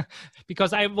amazing.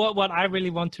 Because what I really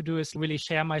want to do is really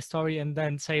share my story, and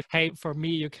then say, hey, for me,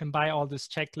 you can buy all this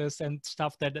checklist and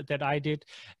stuff that I did,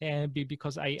 and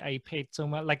because I paid so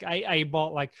much. Like I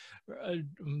bought like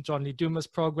John Lee Dumas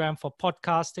program for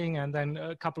podcasting, and then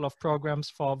a couple of programs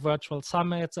for virtual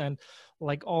summits, and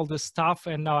like all this stuff.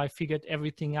 And now I figured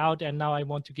everything out, and now I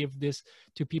want to give this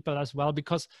to people as well,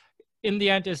 because in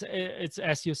the end, it's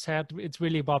as you said, it's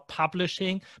really about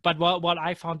publishing. But what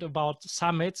I found about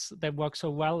summits that work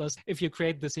so well is if you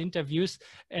create these interviews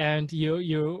and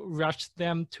you rush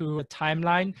them to a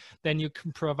timeline, then you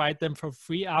can provide them for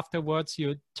free afterwards.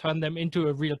 You turn them into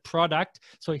a real product.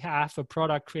 So you have a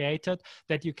product created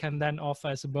that you can then offer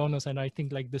as a bonus. And I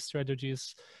think like this strategy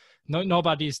is,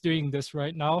 nobody is doing this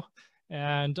right now.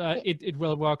 And it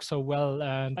will work so well.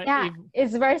 And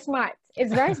it's very smart.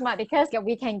 It's very smart, because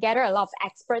we can gather a lot of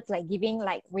experts, like giving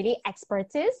like really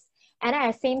expertise, and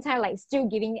at the same time, like still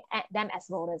giving them as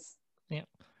voters. Yeah.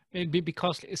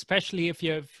 Because especially if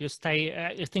you stay,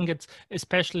 I think it's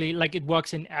especially like it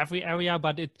works in every area,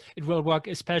 but it will work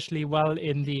especially well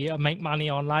in the make money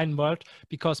online world,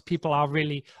 because people are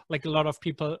really, like a lot of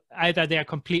people, either they're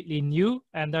completely new,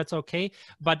 and that's okay,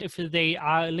 but if they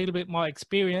are a little bit more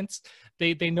experienced,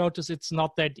 they notice it's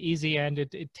not that easy, and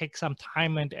it takes some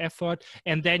time and effort,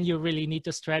 and then you really need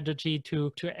a strategy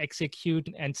to execute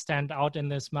and stand out in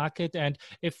this market. And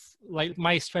if like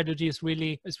my strategy is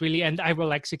really, and I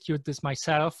will execute this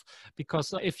myself,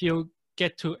 because if you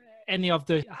get to any of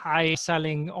the high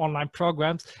selling online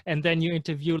programs, and then you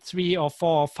interview 3 or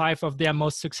 4 or 5 of their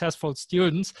most successful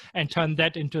students and turn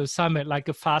that into a summit, like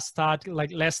a fast start,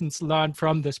 like lessons learned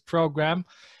from this program.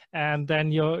 And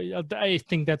then I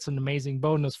think that's an amazing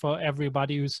bonus for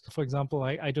everybody who's, for example,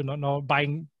 I do not know,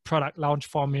 buying product launch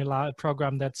formula, a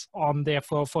program that's on there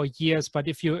for years. But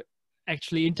if you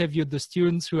actually interviewed the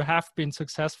students who have been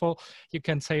successful, you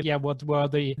can say, yeah, what were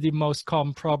the most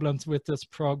common problems with this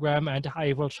program, and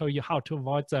I will show you how to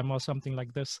avoid them or something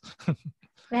like this.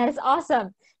 That is awesome.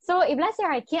 So if let's say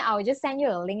I can, I'll just send you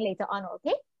a link later on,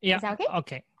 okay? Yeah. Is that okay?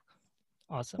 Okay.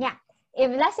 Awesome. Yeah. If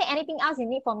let's say anything else you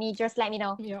need from me, just let me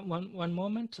know. Yeah, one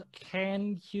moment.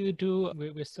 Can you do,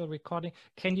 we're still recording,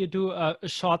 can you do a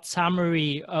short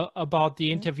summary about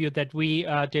the interview that we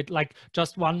did, like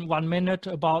just one minute,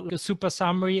 about a super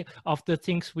summary of the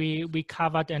things we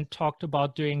covered and talked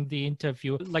about during the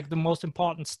interview, like the most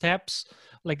important steps,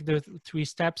 like the 3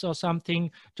 steps or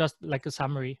something, just like a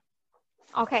summary.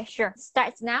 Okay, sure.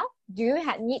 Starts now. Do you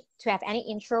need to have any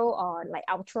intro or like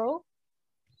outro?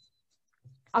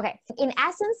 Okay, in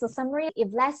essence, the summary, if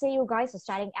let's say you guys are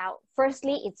starting out,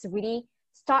 firstly, it's really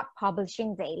start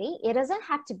publishing daily. It doesn't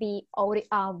have to be audio,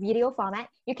 video format.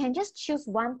 You can just choose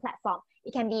one platform.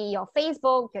 It can be your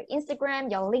Facebook, your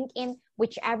Instagram, your LinkedIn,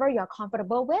 whichever you're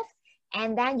comfortable with.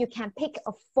 And then you can pick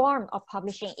a form of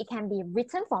publishing. It can be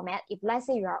written format. If let's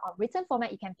say you are on written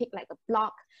format, you can pick like a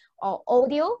blog, or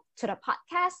audio to the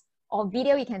podcast, or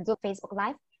video, you can do Facebook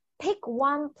Live. Pick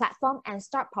one platform and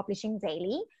start publishing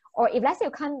daily. Or if let's say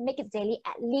you can't make it daily,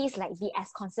 at least like be as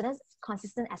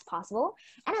consistent as possible.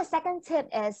 And a second tip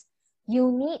is you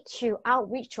need to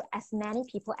outreach to as many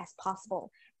people as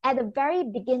possible. At the very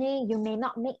beginning, you may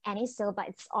not make any sale, but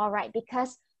it's all right,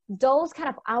 because those kind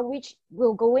of outreach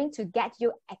will going to get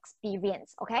you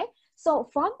experience, okay? So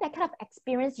from that kind of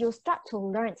experience, you'll start to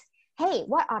learn, hey,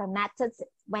 what are the methods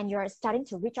when you're starting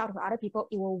to reach out to other people,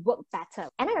 it will work better.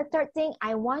 And then the third thing,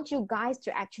 I want you guys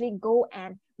to actually go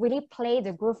and really play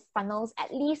the growth funnels,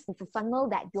 at least with a funnel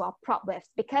that you are proud with,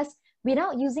 because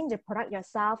without using the product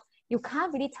yourself, you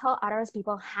can't really tell other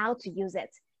people how to use it.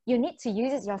 You need to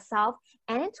use it yourself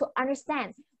and then to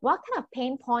understand what kind of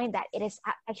pain point that it is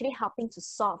actually helping to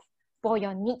solve for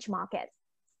your niche market.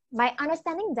 By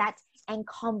understanding that and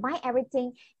combine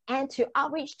everything and to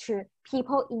outreach to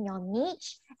people in your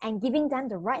niche and giving them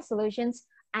the right solutions,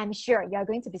 I'm sure you're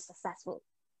going to be successful.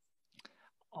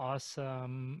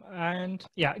 Awesome. And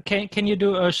yeah, can you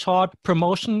do a short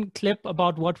promotion clip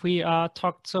about what we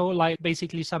talked? So like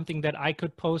basically something that I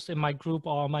could post in my group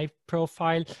or my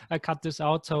profile. I cut this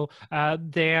out. So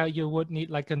there you would need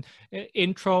like an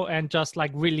intro and just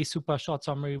like really super short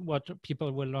summary, what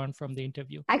people will learn from the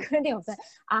interview. I couldn't think of that.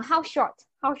 How short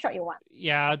you want?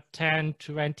 Yeah, 10,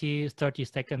 20, 30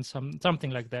 seconds,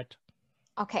 something like that.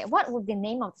 Okay, what would be the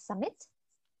name of the summit?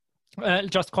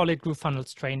 Just call it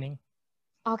GrooveFunnels Training.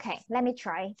 Okay, let me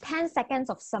try. 10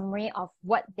 seconds of summary of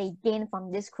what they gain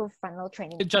from this GrooveFunnels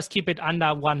training. Just keep it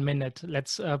under 1 minute.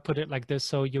 Let's put it like this,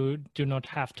 so you do not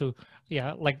have to,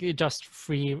 yeah, like just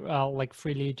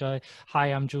freely. Hi,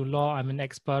 I'm June Law. I'm an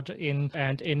expert in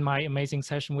my amazing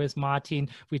session with Martin,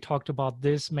 we talked about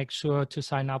this. Make sure to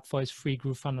sign up for his free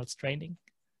GrooveFunnels training.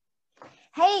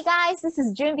 Hey guys, this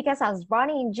is June because I was born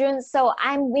in June. So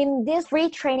I'm in this free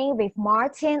training with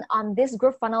Martin on this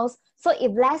GrooveFunnels. So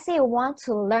if let's say you want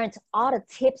to learn all the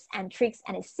tips and tricks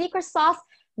and the secret sauce,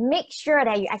 make sure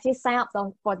that you actually sign up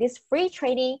for this free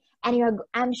training, and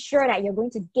I'm sure that you're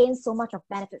going to gain so much of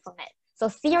benefit from it. So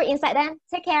see you inside then.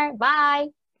 Take care. Bye.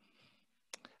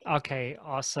 Okay,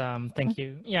 awesome. Thank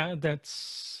you. Yeah,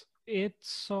 that's it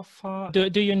so far.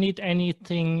 Do you need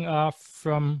anything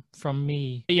from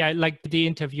me? Yeah, like the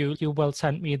interview, you will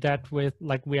send me that with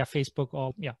like via Facebook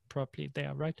or yeah, probably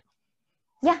there, right?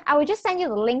 Yeah, I will just send you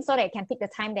the link so that you can pick the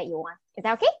time that you want. Is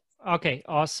that okay? Okay,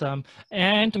 awesome.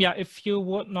 And yeah, if you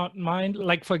would not mind,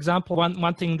 like for example,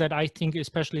 one thing that I think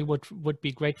especially would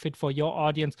be great fit for your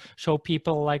audience, show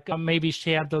people like maybe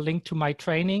share the link to my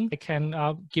training. I can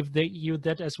give you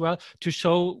that as well, to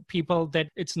show people that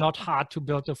it's not hard to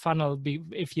build a funnel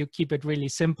if you keep it really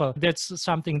simple. That's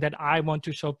something that I want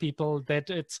to show people, that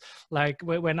it's like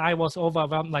when I was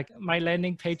overwhelmed, like my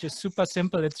landing page is super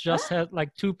simple. It's just had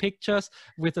like 2 pictures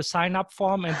with a sign up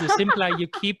form, and the simpler you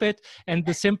keep it and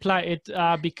the simpler it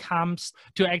becomes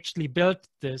to actually build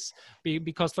this.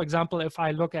 Because for example, if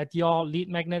I look at your lead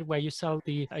magnet where you sell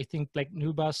the, I think like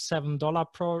Nuba's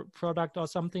 $7 product or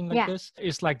something like this,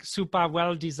 is like super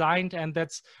well designed, and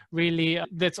that's really,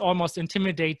 that's almost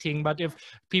intimidating. But if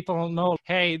people know,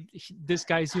 hey, this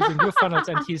guy is using GrooveFunnels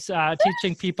and he's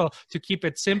teaching people to keep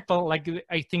it simple, like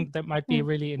I think that might be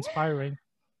really inspiring.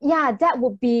 Yeah, that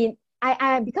would be,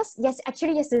 because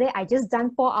actually yesterday I just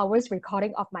done 4 hours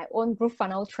recording of my own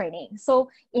GrooveFunnels training. So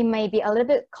it may be a little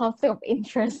bit conflict of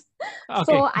interest. Okay.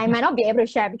 So I might not be able to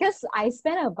share, because I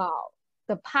spent about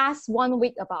the past 1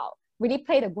 week about really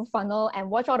play the GrooveFunnels and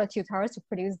watch all the tutorials to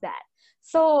produce that.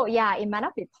 So yeah, it might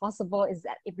not be possible is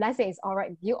that if let's say it's all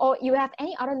right with you, or you have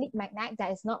any other lead magnet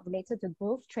that is not related to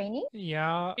Groove training?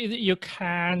 Yeah, you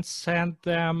can send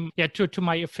them to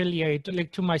my affiliate,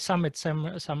 like to my summit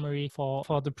summary for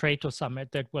the Pareto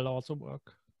Summit. That will also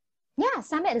work. Yeah,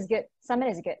 Summit is good. Summit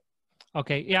is good.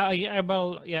 Okay, yeah,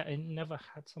 I never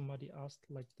had somebody ask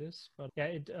like this, but yeah,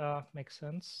 it makes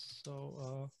sense.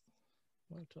 So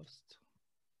I'll just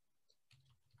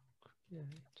create.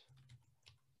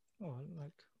 Oh,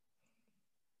 like.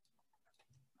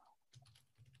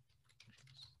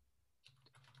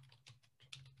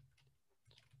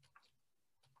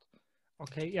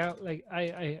 Okay, yeah, like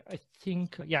I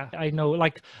think, yeah, I know,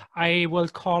 like I will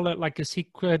call it like a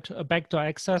secret backdoor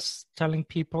access, telling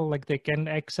people like they can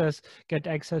get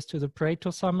access to the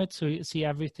Pareto Summit. So you see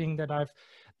everything that I've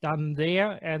done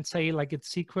there, and say like it's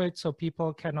secret, so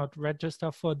people cannot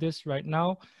register for this right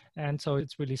now. And so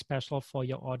it's really special for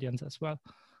your audience as well.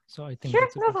 So I think sure,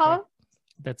 that's a no problem.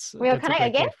 We'll connect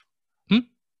again.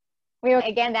 We will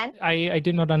again then. I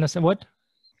did not understand what.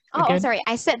 Oh, sorry.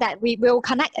 I said that we will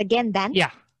connect again then.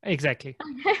 Yeah, exactly.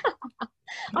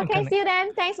 Okay, see you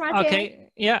then. Thanks, Martin. Okay,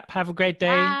 yeah. Have a great day.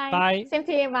 Bye. Bye. Same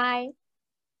to you. Bye.